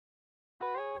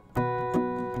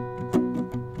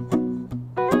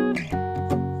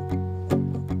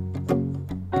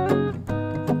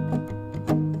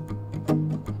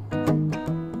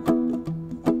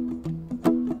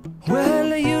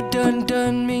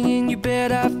me and you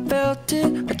bet I felt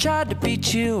it. I tried to be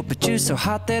chill, but you're so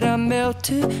hot that I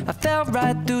melted. I fell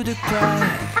right through the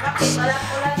cracks.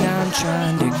 Now I'm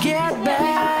trying to get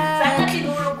back.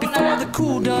 Before the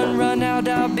cool done run out,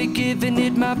 I'll be giving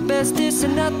it my bestest,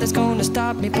 and nothing's gonna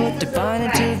stop me but divine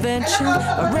intervention.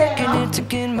 I reckon it's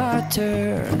again my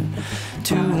turn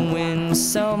to win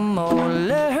some or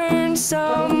learn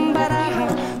some, but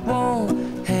I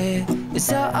won't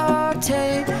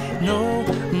hesitate no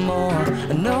more,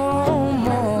 no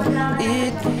more.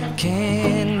 It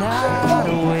cannot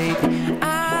wait.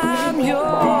 I'm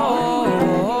yours.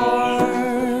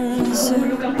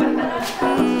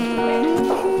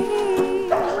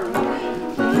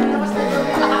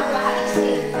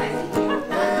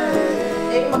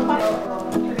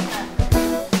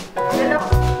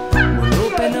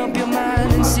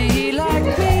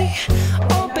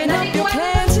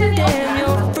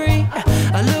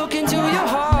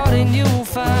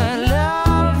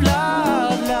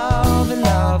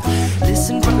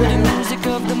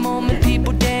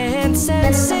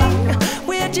 And sing,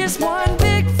 we're just one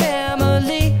big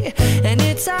family, and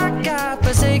it's our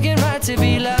God-forsaken right to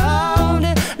be loved,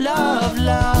 loved,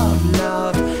 loved,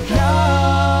 loved,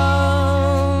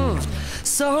 loved.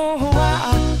 So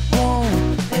I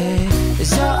won't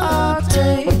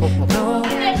hesitate no more,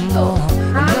 no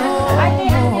more.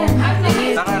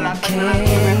 It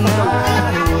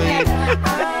cannot wait.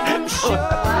 I'm sure.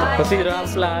 Masira ang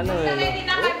plano eh.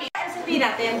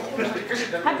 Natin.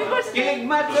 Happy birthday! Kilig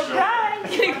match! Surprise!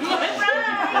 Kilig match!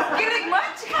 Kilig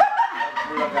match!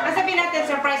 Sabihin natin,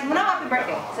 surprise mo na, happy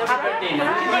birthday. Happy birthday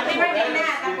na. Happy birthday na.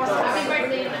 Tapos, happy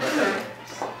birthday na.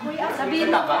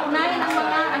 Sabihin mo, unahin ang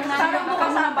mga ang sarang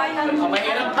bukas na bayan.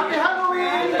 Mahirap. Happy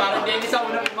Halloween! Parang hindi sa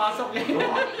unang pumasok eh.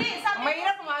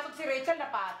 Mahirap pumasok si Rachel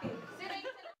na pati. Si Rachel.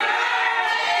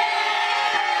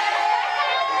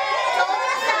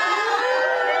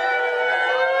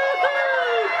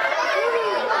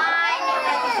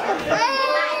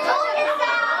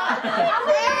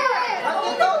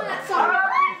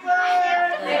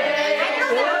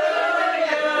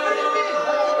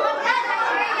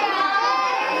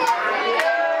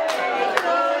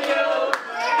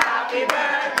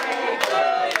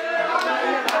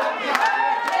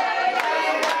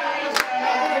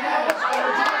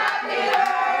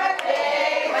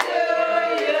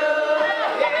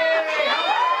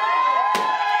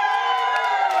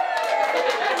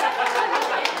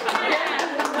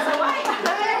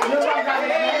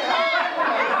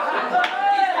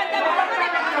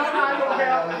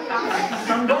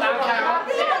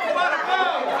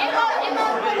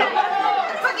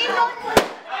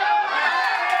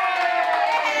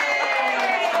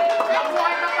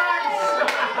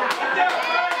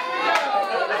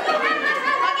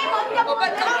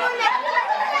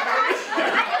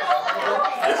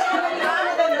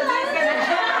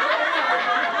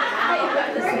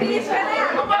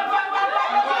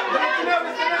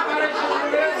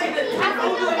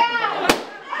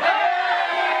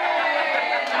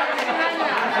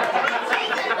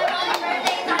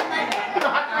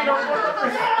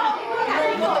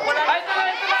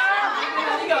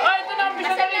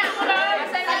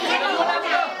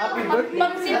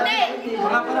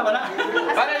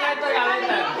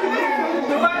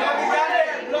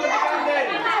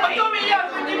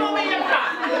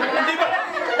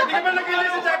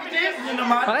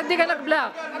 Bakit di ka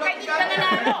nag-block? Bakit di ka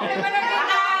nanalo?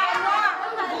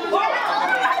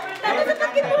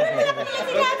 Bakit mo rin nila kanila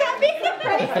sinasabi?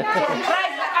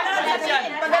 Prize! Ano na siya?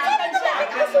 Pagkakatan siya.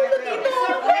 Kasulot dito.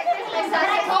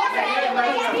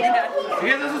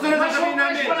 Sige, sa susunod sasabihin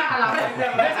namin.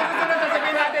 Sa susunod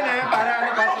sasabihin natin eh. Para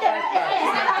ano pa sa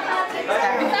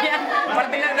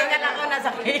Partingan ako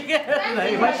nasa cake.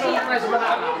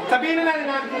 sabihin na natin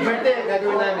na birthday.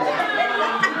 Gagawin namin.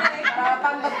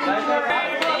 Happy birthday.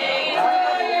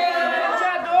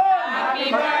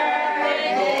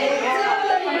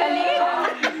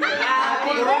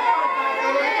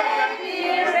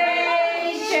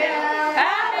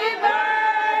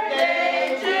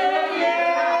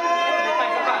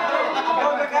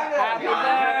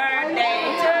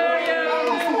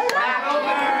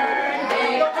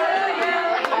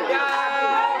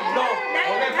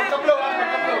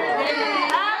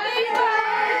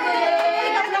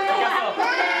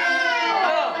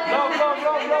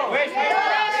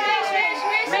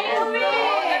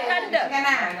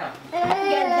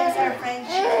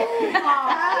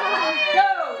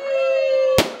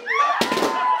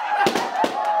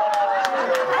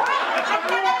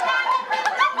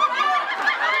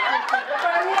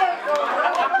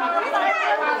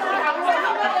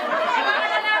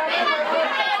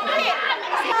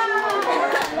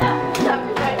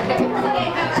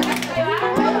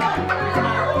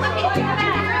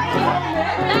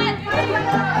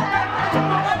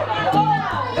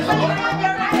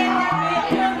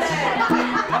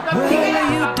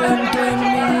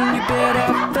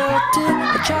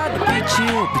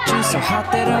 you, but you're so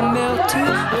hot that I melted.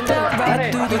 I fell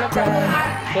right through the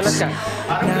cracks.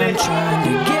 Now I'm trying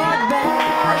to get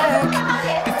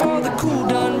back. Before the cool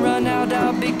done run out,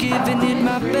 I'll be giving it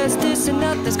my best. This and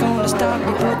nothing's gonna stop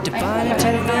me but divine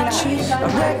intervention. I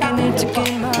reckon it's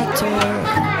again my turn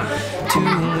to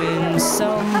win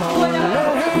some or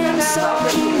learn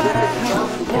some, but I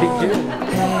won't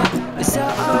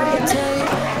hesitate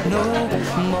no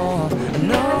more,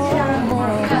 no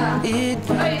more. It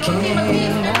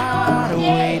cannot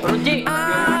wait.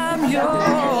 I'm yours.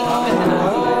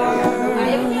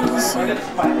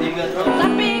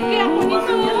 Napiki ako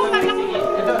nito. Kala ko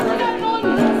ganun.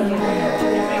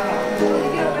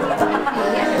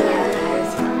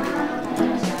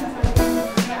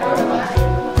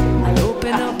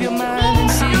 Open up your mind and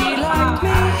see like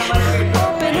me.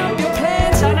 Open up your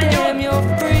plans and damn you're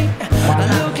free. I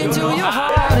look into your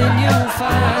heart and you'll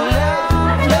find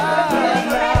love, love,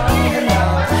 love,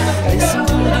 love. Listen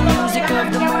to the music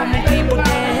of the moment, people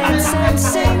dance and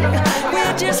sing.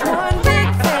 We're just one big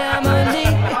family,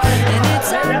 and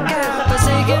it's our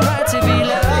God-forsaken right to be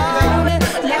loved.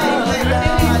 Love,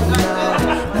 love,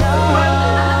 love, love.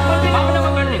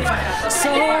 So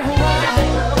I won't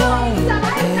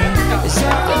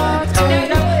hesitate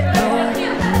no more,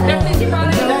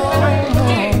 no more.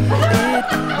 It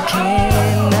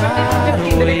cannot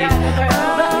wait.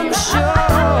 I'm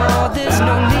sure there's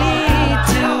no need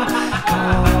to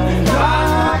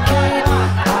complicate.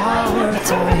 Our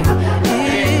time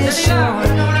is short.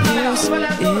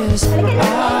 This is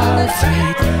our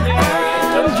fate.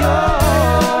 I'm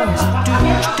yours. Do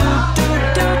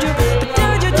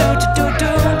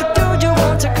you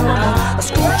want to come on? I'll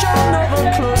scooch on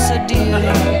over closer, dear,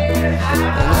 and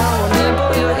I will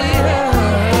nibble your ear.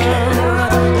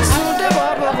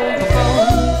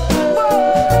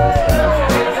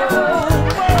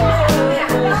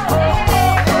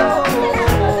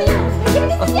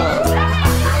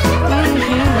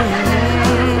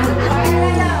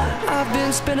 I've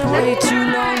been spending way too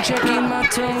long checking my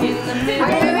tongue in the mirror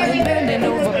and bending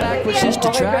over backwards just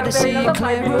to try to see it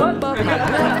clearer. But my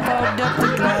breath fogged up the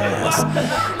glass,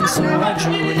 and so I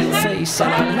drew a new face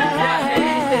and I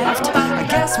laughed. I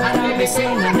guess what I've been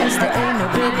saying is there ain't no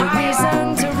bigger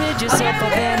reason to rid yourself of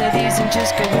vanities and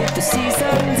just go with the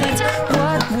seasons. It's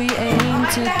what we aim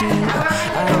to do.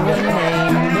 Our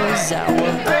name is our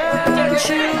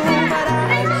virtue, but I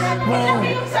won't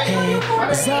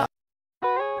hesitate.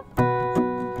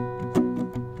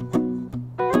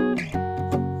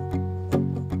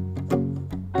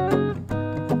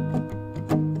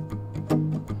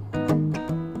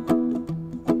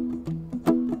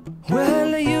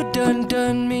 Well, you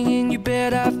done me and you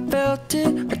bet I felt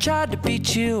it. I tried to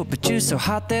beat you, but you're so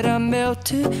hot that I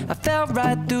melted. I fell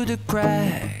right through the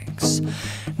cracks.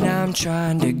 Now I'm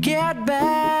trying to get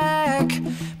back.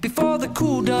 Before the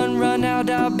cool done run out,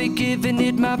 I'll be giving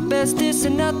it my best. This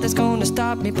and nothing's gonna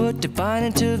stop me but divine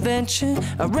intervention.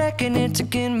 I reckon it's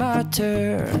again my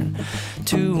turn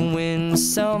to win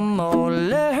some or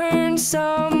learn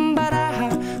some, but I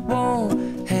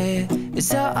won't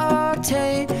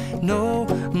hesitate no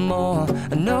more,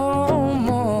 no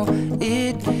more.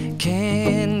 It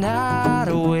cannot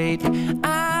wait.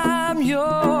 I'm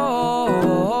yours.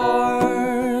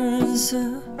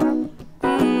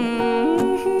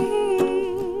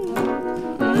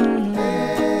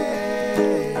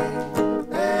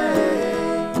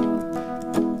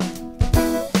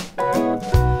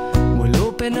 Well,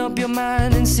 open up your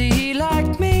mind and see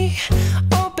like me.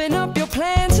 Open up your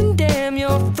plans and damn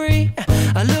you're free.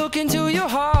 I look into your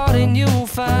heart and you'll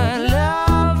find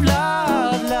love,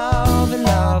 love, love, and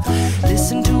love.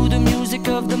 Listen to the music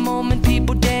of the moment,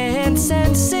 people dance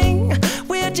and sing.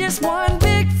 We're just one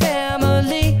big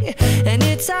family, and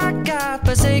it's our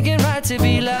God-forsaken right to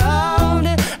be loved,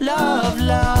 love,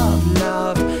 love.